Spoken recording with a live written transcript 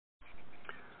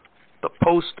the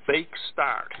post-bake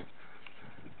start.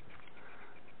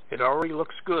 It already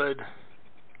looks good.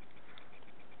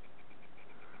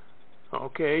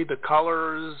 Okay, the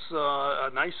colors are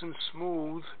nice and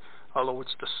smooth, although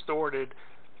it's distorted.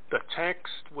 The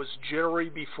text was jittery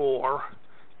before,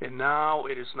 and now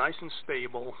it is nice and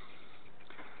stable.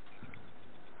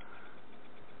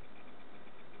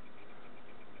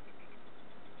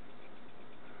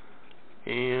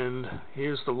 And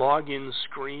here's the login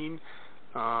screen.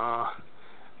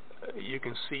 You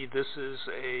can see this is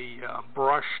a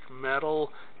brushed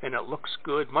metal, and it looks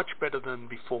good, much better than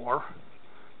before.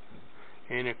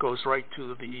 And it goes right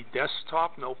to the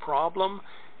desktop, no problem.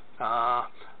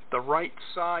 The right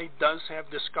side does have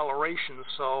discoloration,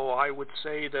 so I would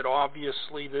say that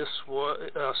obviously this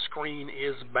screen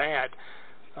is bad,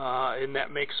 and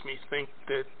that makes me think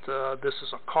that this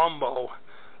is a combo.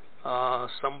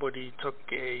 Somebody took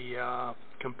a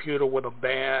computer with a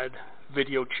bad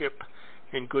video chip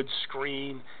and good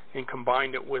screen and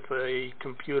combined it with a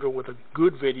computer with a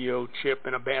good video chip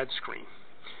and a bad screen.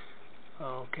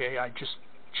 Okay, I just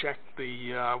checked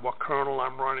the what kernel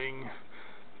I'm running,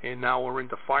 and now we're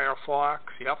into Firefox.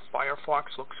 Yep,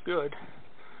 Firefox looks good.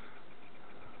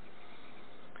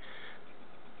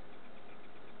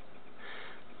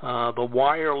 The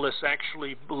wireless,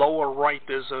 actually lower right,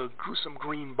 there's some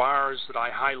green bars that I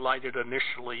highlighted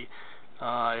initially.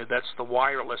 That's the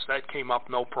wireless. That came up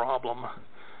no problem.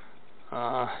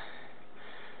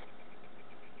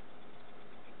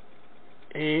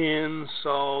 And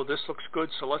so this looks good.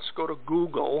 So let's go to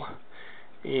Google,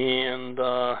 and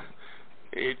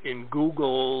in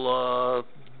Google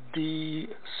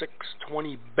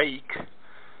D620 bake,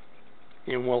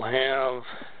 and we'll have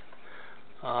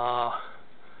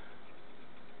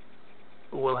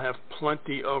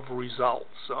plenty of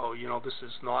results. So, you know, this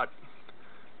is not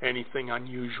anything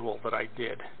unusual that I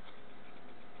did.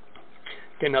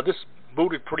 Okay, now this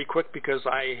booted pretty quick because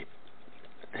I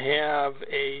have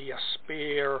a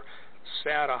spare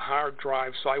SATA hard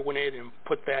drive, so I went in and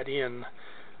put that in,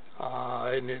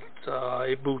 and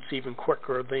it boots even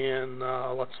quicker than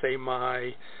let's say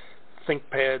my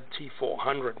ThinkPad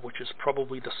T400, which is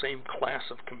probably the same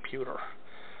class of computer.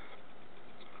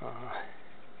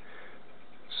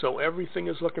 So everything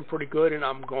is looking pretty good, and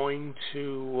I'm going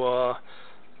to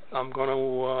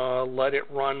let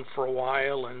it run for a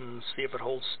while and see if it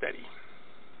holds steady.